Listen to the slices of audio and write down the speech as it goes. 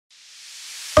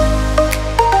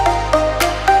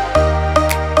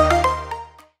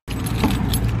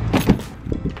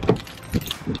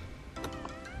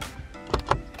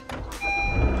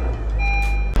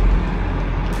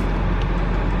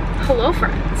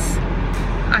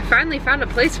I finally found a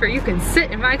place where you can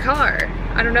sit in my car.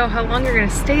 I don't know how long you're gonna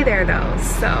stay there though,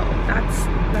 so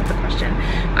that's a question.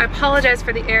 I apologize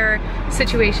for the air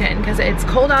situation because it's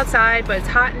cold outside, but it's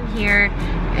hot in here,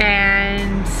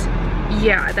 and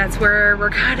yeah, that's where we're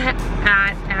kind of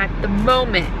at the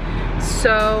moment.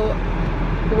 So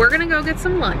we're gonna go get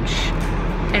some lunch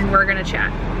and we're gonna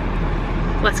chat.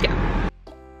 Let's go.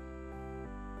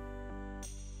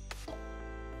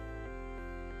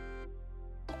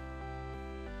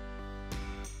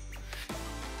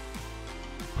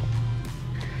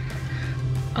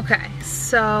 Okay,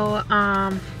 so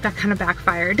that kind of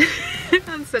backfired.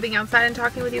 I'm sitting outside and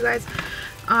talking with you guys.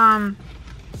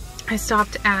 I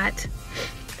stopped at,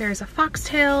 there's a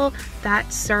Foxtail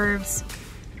that serves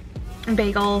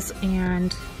bagels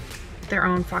and their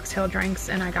own Foxtail drinks,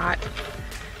 and I got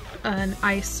an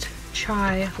iced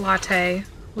chai latte,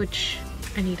 which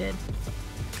I needed.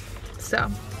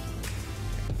 So,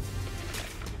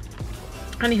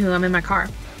 anywho, I'm in my car.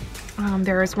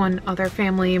 There is one other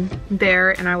family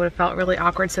there, and I would have felt really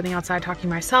awkward sitting outside talking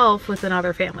myself with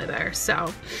another family there.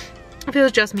 So if it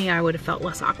was just me, I would have felt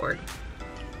less awkward.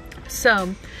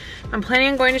 So I'm planning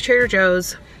on going to Trader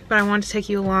Joe's, but I want to take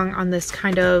you along on this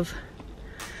kind of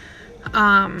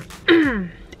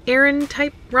errand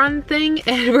type run thing,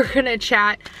 and we're gonna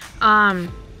chat.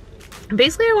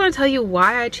 Basically, I want to tell you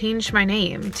why I changed my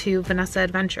name to Vanessa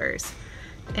Adventures.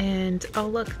 And oh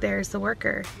look, there's the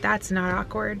worker. That's not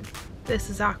awkward.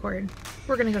 This is awkward.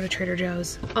 We're gonna go to Trader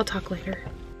Joe's. I'll talk later.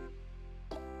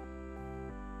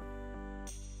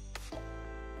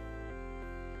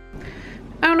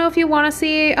 I don't know if you want to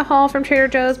see a haul from Trader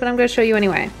Joe's, but I'm going to show you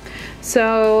anyway.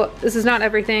 So this is not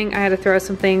everything. I had to throw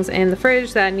some things in the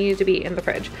fridge that needed to be in the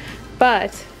fridge.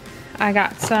 But I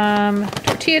got some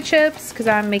tortilla chips because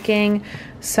I'm making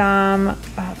some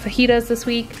fajitas this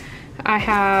week. I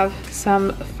have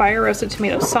some fire roasted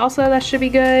tomato salsa that should be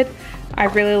good. I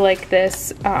really like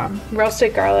this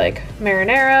roasted garlic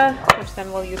marinara, which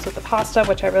then we'll use with the pasta,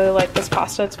 which I really like this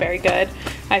pasta. It's very good.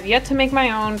 I've yet to make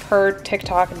my own per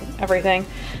TikTok and everything.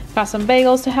 Got some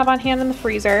bagels to have on hand in the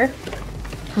freezer.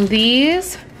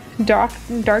 These dark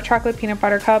chocolate peanut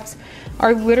butter cups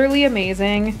are literally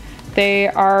amazing. They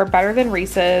are better than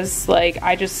Reese's. Like,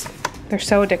 they're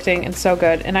so addicting and so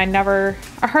good. And I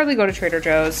hardly go to Trader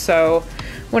Joe's, so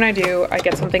when I do, I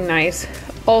get something nice.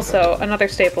 Also, another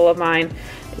staple of mine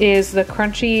is the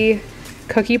crunchy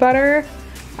cookie butter.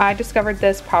 I discovered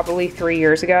this probably 3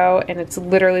 years ago, and it's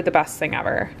literally the best thing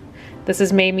ever. This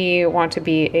has made me want to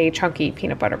be a chunky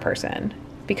peanut butter person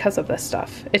because of this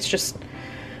stuff. It's just,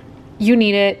 you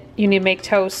need it. You need to make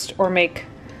toast or make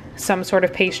some sort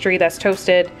of pastry that's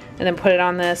toasted and then put it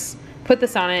on this, put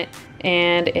this on it,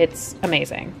 and it's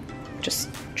amazing. Just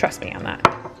trust me on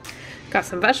that. Got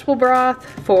some vegetable broth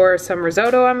for some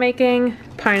risotto I'm making,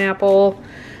 pineapple,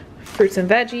 fruits and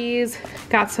veggies.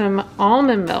 Got some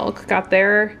almond milk, got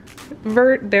their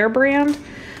brand,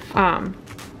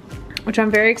 which I'm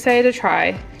very excited to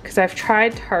try because I've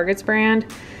tried Target's brand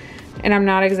and I'm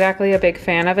not exactly a big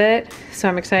fan of it. So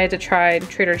I'm excited to try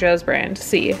Trader Joe's brand to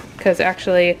see, because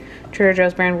actually Trader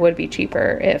Joe's brand would be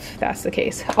cheaper if that's the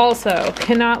case. Also,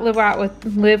 cannot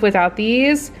live without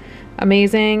these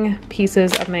amazing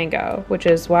pieces of mango, which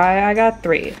is why I got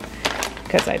 3,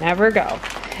 because I never go.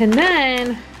 And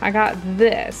then I got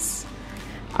this.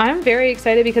 I'm very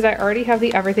excited because I already have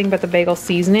the everything but the bagel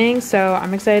seasoning, so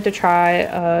I'm excited to try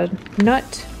a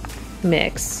nut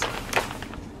mix.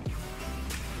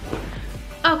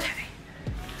 Okay,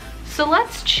 so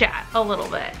let's chat a little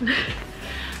bit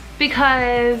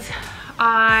because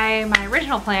my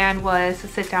original plan was to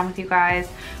sit down with you guys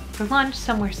for lunch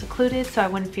somewhere secluded so I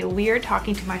wouldn't feel weird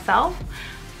talking to myself,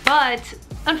 but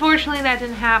unfortunately that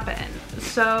didn't happen.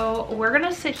 So we're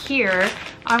gonna sit here.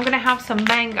 I'm gonna have some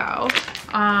mango.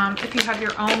 If you have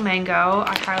your own mango,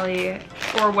 I highly,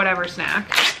 or whatever snack,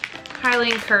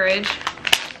 highly encourage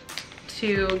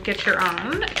to get your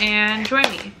own and join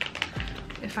me.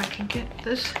 If I can get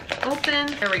this open,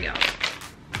 there we go.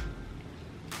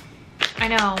 I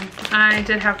know, I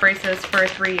did have braces for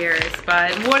 3 years,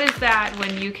 but what is that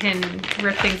when you can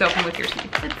rip things open with your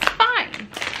teeth? It's fine.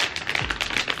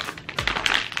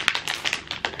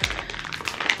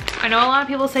 I know a lot of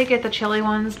people say get the chili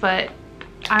ones, but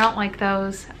I don't like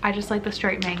those. I just like the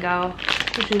straight mango,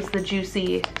 which is the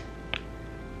juicy,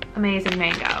 amazing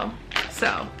mango.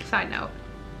 So, side note.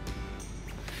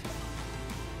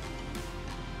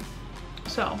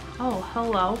 So, oh,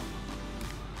 hello.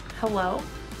 Hello.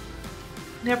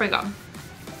 There we go.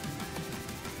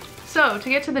 So, to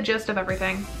get to the gist of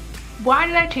everything, why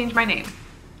did I change my name?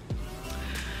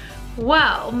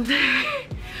 Well,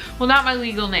 well, not my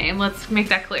legal name, let's make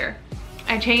that clear.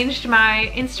 I changed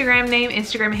my Instagram name,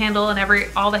 Instagram handle, and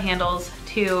all the handles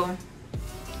to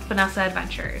Vanessa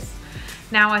Adventures.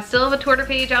 Now I still have a Twitter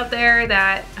page out there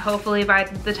that hopefully by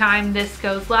the time this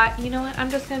goes live, you know what, I'm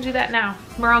just gonna do that now.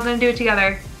 We're all gonna do it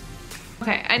together.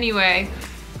 Okay, anyway,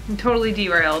 I'm totally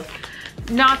derailed.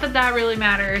 Not that that really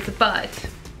matters, but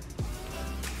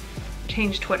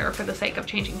change Twitter for the sake of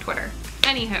changing Twitter.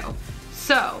 Anywho,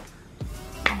 so,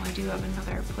 oh, I do have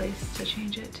another place to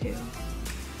change it to.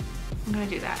 I'm gonna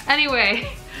do that. Anyway,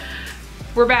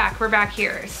 we're back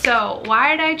here. So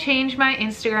why did I change my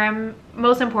Instagram?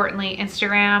 Most importantly,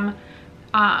 Instagram,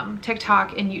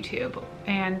 TikTok, and YouTube,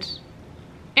 and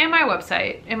my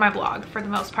website, and my blog for the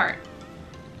most part.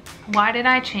 Why did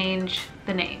I change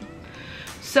the name?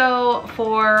 So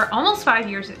for almost 5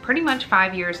 years, pretty much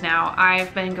 5 years now,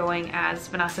 I've been going as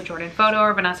Vanessa Jordan Photo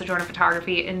or Vanessa Jordan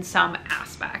Photography in some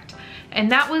aspect.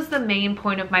 And that was the main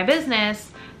point of my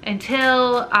business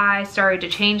until I started to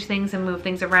change things and move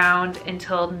things around,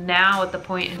 until now at the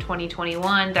point in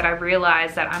 2021 that I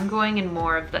realized that I'm going in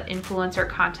more of the influencer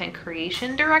content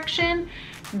creation direction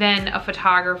than a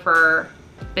photographer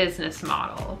business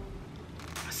model.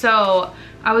 So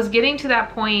I was getting to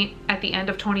that point at the end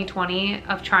of 2020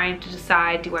 of trying to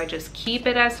decide, do I just keep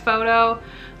it as photo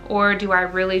or do I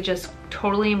really just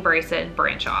totally embrace it and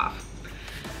branch off?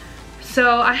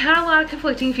 So I had a lot of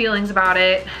conflicting feelings about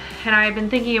it, and I've been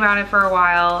thinking about it for a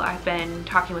while. I've been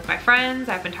talking with my friends,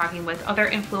 I've been talking with other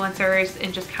influencers,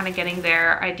 and just kind of getting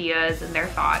their ideas and their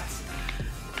thoughts.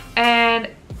 And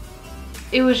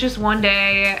it was just one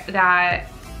day that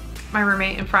my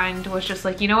roommate and friend was just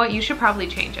like, you know what, you should probably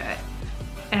change it.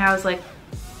 And I was like,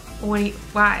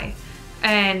 why?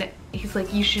 And he's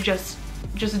like, you should just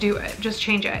do it, just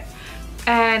change it.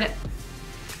 And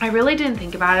I really didn't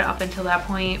think about it up until that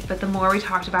point, but the more we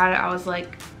talked about it, I was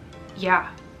like,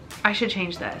 yeah, I should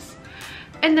change this.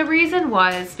 And the reason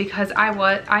was because I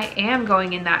am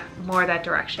going in that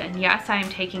direction. Yes, I am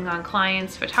taking on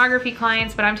clients, photography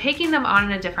clients, but I'm taking them on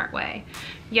in a different way.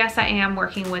 Yes, I am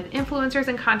working with influencers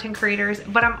and content creators,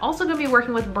 but I'm also gonna be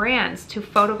working with brands to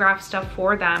photograph stuff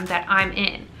for them that I'm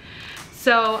in.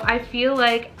 So I feel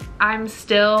like I'm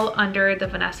still under the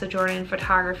Vanessa Jordan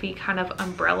Photography kind of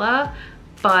umbrella,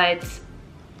 but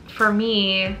for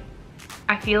me,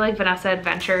 I feel like Vanessa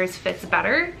Adventures fits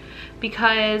better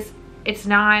because it's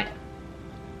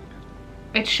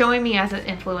showing me as an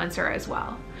influencer as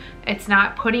well. It's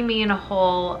not putting me in a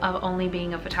hole of only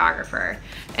being a photographer.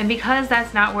 And because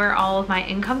that's not where all of my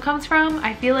income comes from,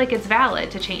 I feel like it's valid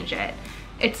to change it.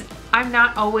 I'm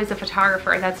not always a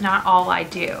photographer, that's not all I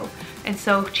do. And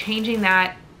so changing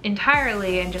that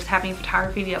entirely and just having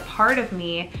photography be a part of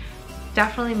me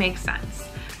definitely makes sense.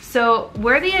 So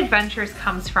where the adventures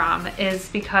comes from is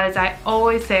because I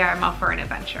always say I'm up for an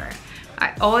adventure.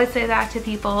 I always say that to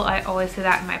people. I always say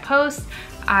that in my posts.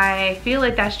 I feel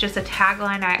like that's just a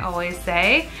tagline I always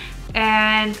say.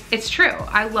 And it's true.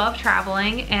 I love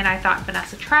traveling, and I thought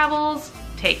Vanessa Travels,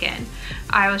 taken.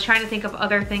 I was trying to think of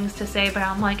other things to say, but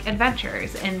I'm like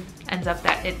adventures, and ends up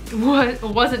that it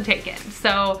wasn't taken.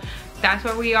 So that's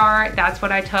where we are. That's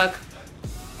what I took.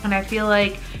 And I feel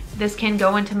like this can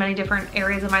go into many different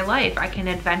areas of my life. I can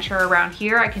adventure around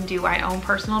here. I can do my own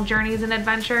personal journeys and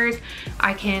adventures.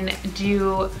 I can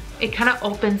do, it kind of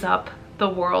opens up the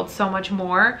world so much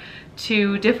more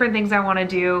to different things I want to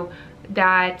do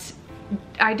that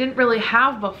I didn't really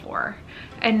have before.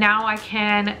 And now I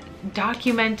can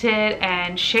document it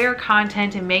and share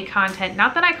content and make content.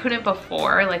 Not that I couldn't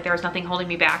before, like there was nothing holding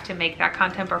me back to make that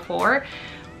content before,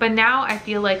 but now I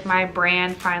feel like my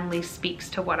brand finally speaks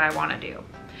to what I want to do.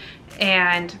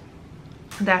 And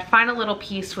that final little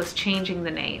piece was changing the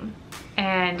name.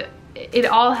 And it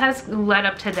all has led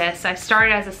up to this. I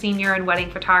started as a senior and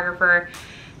wedding photographer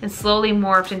and slowly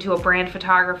morphed into a brand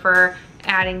photographer,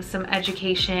 adding some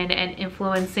education and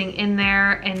influencing in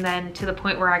there, and then to the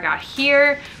point where I got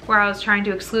here, where I was trying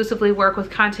to exclusively work with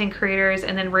content creators,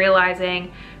 and then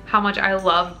realizing how much I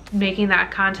love making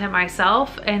that content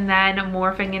myself, and then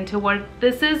morphing into what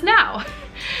this is now.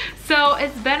 So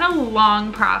it's been a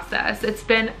long process. It's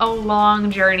been a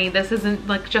long journey. This isn't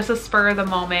like just a spur of the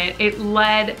moment. It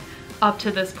led up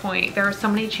to this point. There are so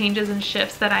many changes and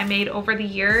shifts that I made over the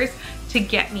years to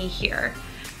get me here,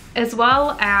 as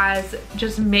well as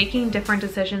just making different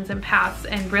decisions and paths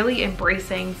and really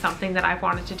embracing something that I've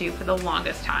wanted to do for the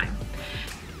longest time,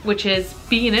 which is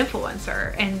be an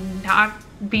influencer and not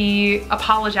be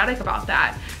apologetic about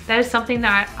that. That is something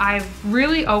that I've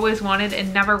really always wanted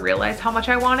and never realized how much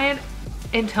I wanted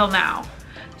until now.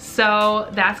 So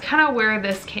that's kind of where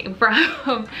this came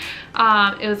from.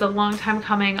 It was a long time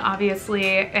coming, obviously,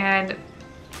 and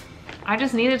I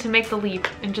just needed to make the leap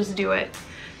and just do it.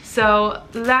 So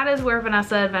that is where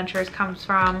Vanessa Adventures comes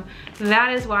from.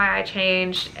 That is why I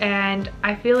changed, and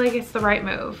I feel like it's the right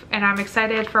move. And I'm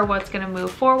excited for what's gonna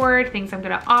move forward, things I'm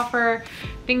gonna offer,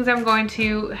 things I'm going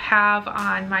to have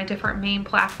on my different main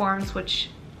platforms, which,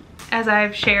 as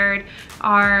I've shared,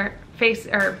 are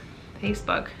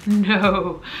Facebook,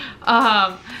 no,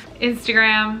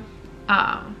 Instagram,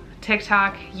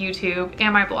 TikTok, YouTube,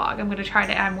 and my blog. I'm gonna try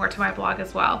to add more to my blog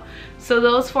as well. So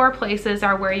those 4 places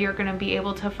are where you're gonna be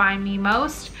able to find me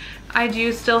most. I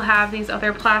do still have these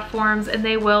other platforms, and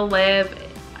they will live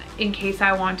in case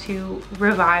I want to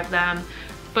revive them.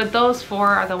 But those 4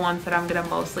 are the ones that I'm gonna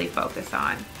mostly focus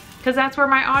on, because that's where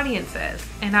my audience is.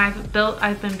 And I've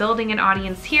been building an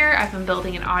audience here. I've been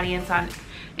building an audience on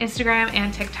Instagram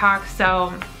and TikTok.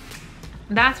 So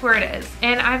that's where it is.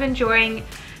 And I'm enjoying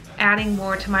adding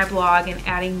more to my blog and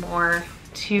adding more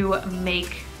to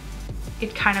make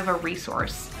it kind of a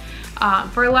resource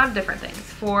for a lot of different things.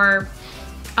 For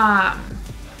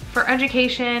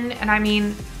education, and I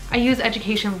mean, I use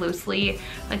education loosely.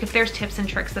 Like if there's tips and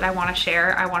tricks that I want to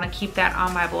share, I want to keep that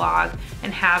on my blog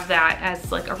and have that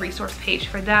as like a resource page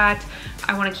for that.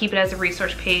 I want to keep it as a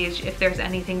resource page if there's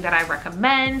anything that I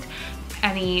recommend,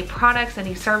 any products,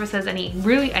 any services,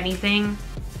 really anything.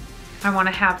 I want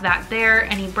to have that there.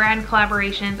 Any brand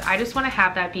collaborations, I just want to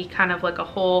have that be kind of like a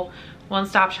whole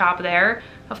one-stop shop there.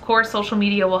 Of course, social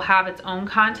media will have its own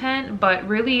content, but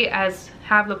really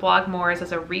have the blog more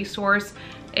as a resource.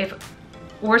 If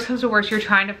worst comes to worst, you're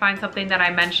trying to find something that I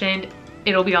mentioned,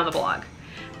 it'll be on the blog.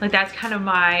 Like that's kind of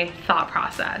my thought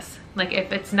process. Like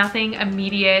if it's nothing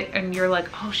immediate and you're like,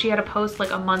 oh, she had a post like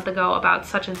a month ago about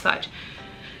such and such,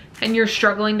 and you're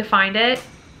struggling to find it,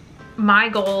 my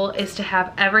goal is to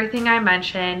have everything I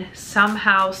mention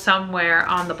somehow, somewhere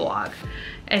on the blog,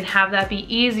 and have that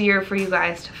be easier for you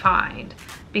guys to find.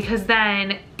 Because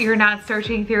then you're not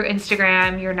searching through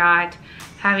Instagram, you're not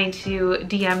having to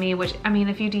DM me, which, I mean,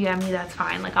 if you DM me, that's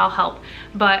fine, like I'll help.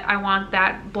 But I want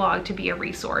that blog to be a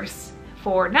resource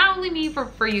for not only me,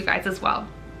 for you guys as well.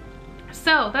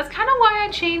 So that's kind of why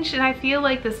I changed, and I feel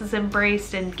like this is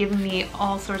embraced and given me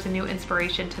all sorts of new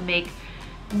inspiration to make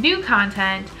new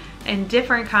content and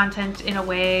different content in a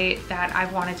way that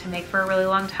I've wanted to make for a really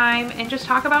long time, and just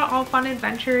talk about all fun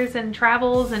adventures and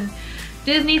travels and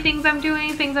Disney things I'm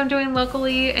doing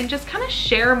locally, and just kind of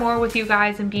share more with you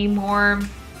guys and be more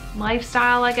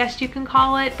lifestyle, I guess you can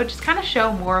call it, but just kind of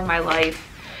show more of my life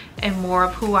and more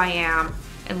of who I am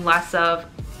and less of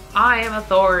I am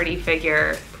authority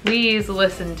figure, please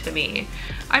listen to me.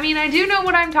 I mean, I do know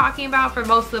what I'm talking about for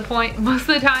most of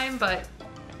the time, but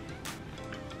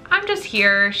I'm just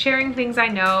here sharing things I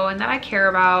know and that I care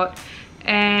about,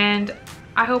 and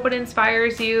I hope it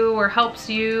inspires you or helps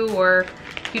you, or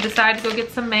if you decide to go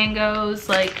get some mangoes,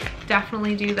 like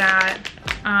definitely do that.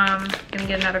 Gonna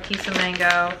get another piece of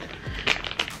mango.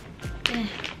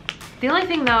 The only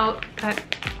thing though that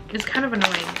is kind of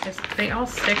annoying is they all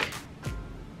stick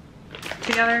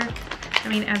together. I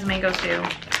mean, as mangoes do,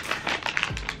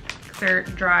 'cause they're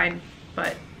dried,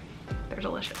 but they're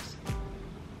delicious.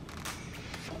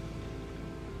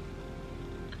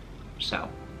 So,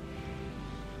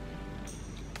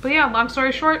 but yeah, long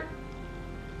story short,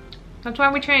 that's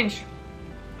why we changed.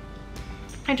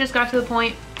 I just got to the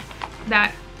point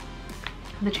that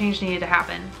the change needed to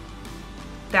happen.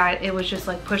 That it was just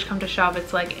like push come to shove.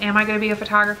 It's like, am I gonna be a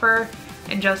photographer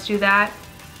and just do that?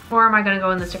 Or am I gonna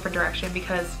go in this different direction?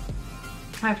 Because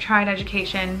I've tried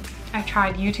education, I've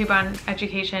tried YouTube on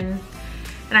education,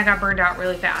 and I got burned out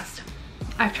really fast.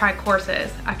 I've tried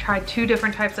courses. I've tried 2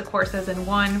 different types of courses, and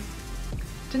one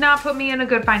did not put me in a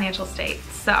good financial state.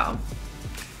 So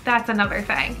that's another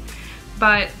thing.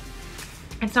 But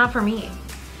it's not for me.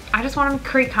 I just want to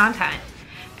create content.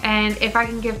 And if I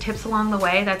can give tips along the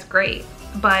way, that's great.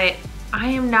 But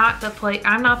I'm not the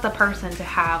person to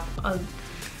have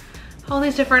all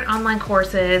these different online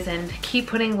courses and keep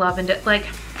putting love into, like,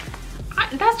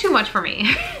 that's too much for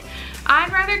me.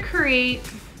 I'd rather create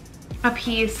a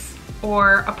piece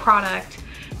or a product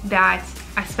that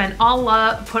I spend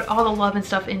put all the love and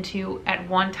stuff into at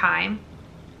one time,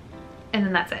 and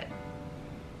then that's it.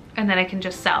 And then I can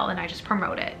just sell and I just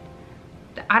promote it.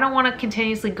 I don't want to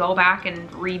continuously go back and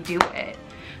redo it.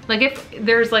 Like if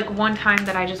there's like one time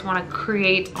that I just want to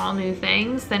create all new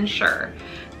things, then sure,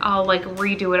 I'll like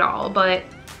redo it all. But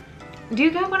do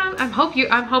you get what I'm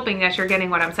hoping that you're getting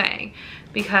what I'm saying,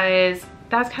 because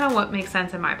that's kind of what makes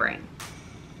sense in my brain.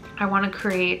 I want to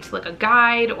create like a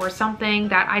guide or something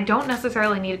that I don't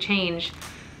necessarily need to change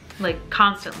like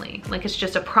constantly. Like it's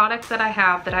just a product that I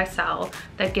have, that I sell,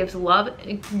 that gives love,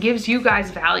 it gives you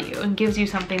guys value and gives you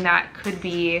something that could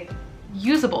be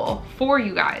usable for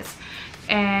you guys.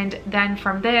 And then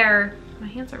from there, my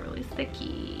hands are really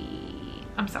sticky.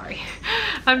 I'm sorry,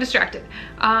 I'm distracted.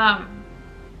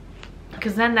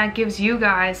 Because then that gives you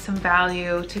guys some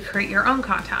value to create your own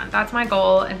content. That's my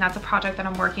goal, and that's a project that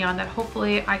I'm working on that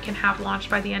hopefully I can have launched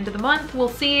by the end of the month. We'll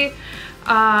see.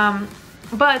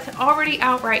 But already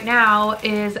out right now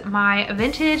is my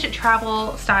vintage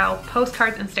travel style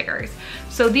postcards and stickers.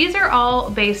 So these are all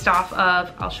based off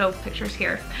of, I'll show pictures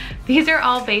here. These are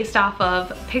all based off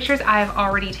of pictures I've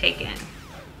already taken.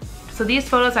 So these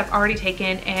photos I've already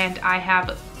taken, and I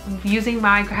have, using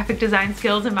my graphic design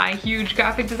skills and my huge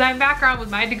graphic design background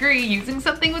with my degree, using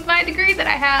something with my degree that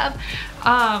I have,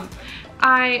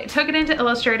 I took it into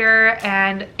Illustrator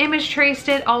and image traced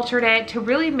it, altered it to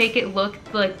really make it look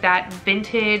like that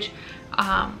vintage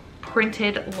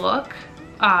printed look.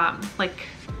 Like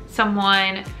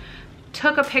someone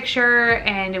took a picture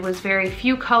and it was very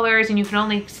few colors and you can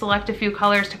only select a few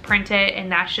colors to print it,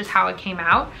 and that's just how it came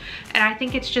out. And I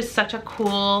think it's just such a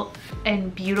cool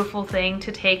and beautiful thing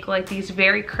to take like these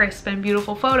very crisp and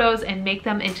beautiful photos and make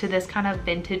them into this kind of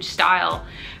vintage style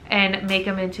and make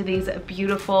them into these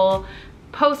beautiful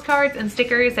postcards and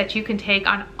stickers that you can take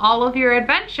on all of your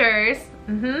adventures.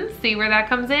 See where that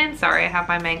comes in? Sorry, I have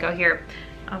my mango here.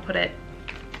 I'll put it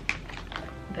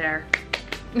there.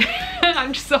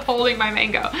 I'm just holding my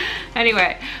mango.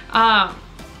 Anyway,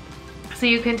 so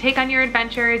you can take on your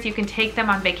adventures, you can take them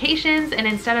on vacations, and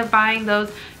instead of buying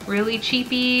those really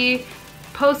cheapy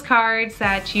postcards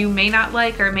that you may not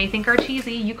like or may think are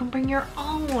cheesy, you can bring your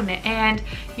own, and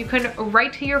you can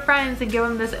write to your friends and give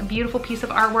them this beautiful piece of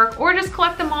artwork, or just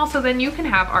collect them all so then you can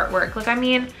have artwork. Like, I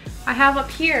mean, I have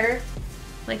up here,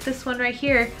 like this one right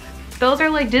here, those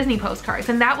are like Disney postcards,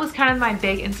 and that was kind of my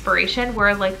big inspiration,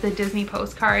 were like the Disney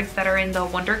postcards that are in the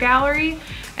Wonder Gallery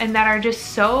and that are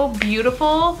just so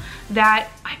beautiful that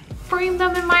I frame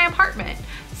them in my apartment.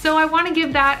 So I want to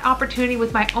give that opportunity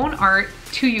with my own art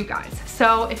to you guys.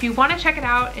 So if you want to check it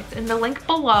out, it's in the link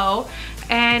below,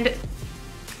 and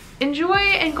enjoy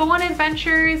and go on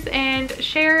adventures and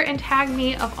share and tag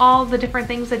me of all the different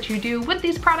things that you do with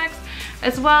these products,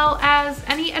 as well as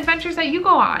any adventures that you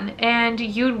go on and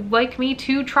you'd like me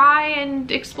to try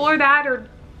and explore that or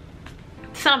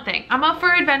something. I'm up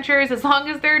for adventures as long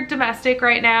as they're domestic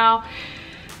right now.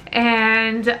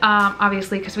 And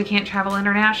obviously, because we can't travel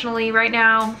internationally right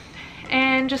now,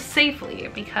 and just safely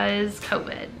because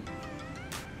COVID.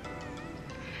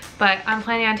 But I'm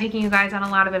planning on taking you guys on a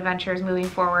lot of adventures moving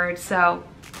forward, so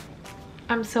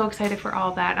I'm so excited for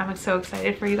all that. I'm so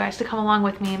excited for you guys to come along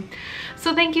with me.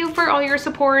 So thank you for all your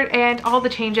support and all the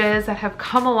changes that have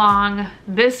come along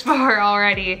this far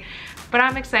already. But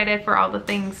I'm excited for all the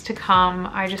things to come.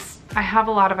 I have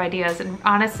a lot of ideas, and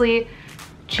honestly,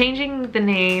 changing the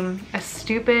name, as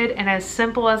stupid and as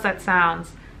simple as that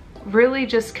sounds, really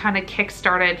just kind of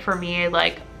kick-started for me,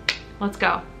 like, let's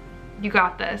go. You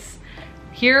got this.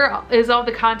 Here is all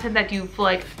the content that you've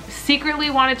like secretly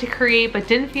wanted to create but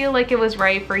didn't feel like it was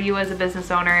right for you as a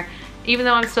business owner. Even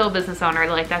though I'm still a business owner,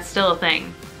 like that's still a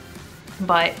thing.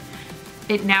 But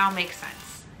it now makes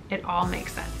sense. It all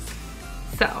makes sense.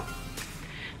 So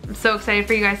I'm so excited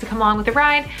for you guys to come along with the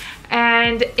ride.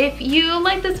 And if you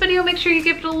like this video, make sure you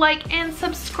give it a like and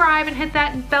subscribe and hit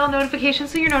that bell notification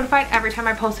so you're notified every time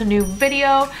I post a new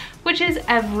video, which is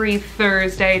every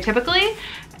Thursday typically.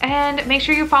 And make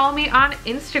sure you follow me on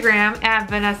Instagram at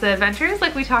Vanessa Adventures,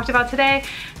 like we talked about today,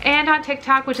 and on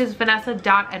TikTok, which is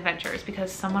vanessa.adventures,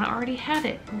 because someone already had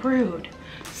it. Rude.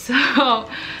 So,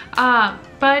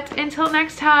 but until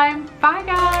next time, bye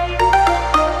guys.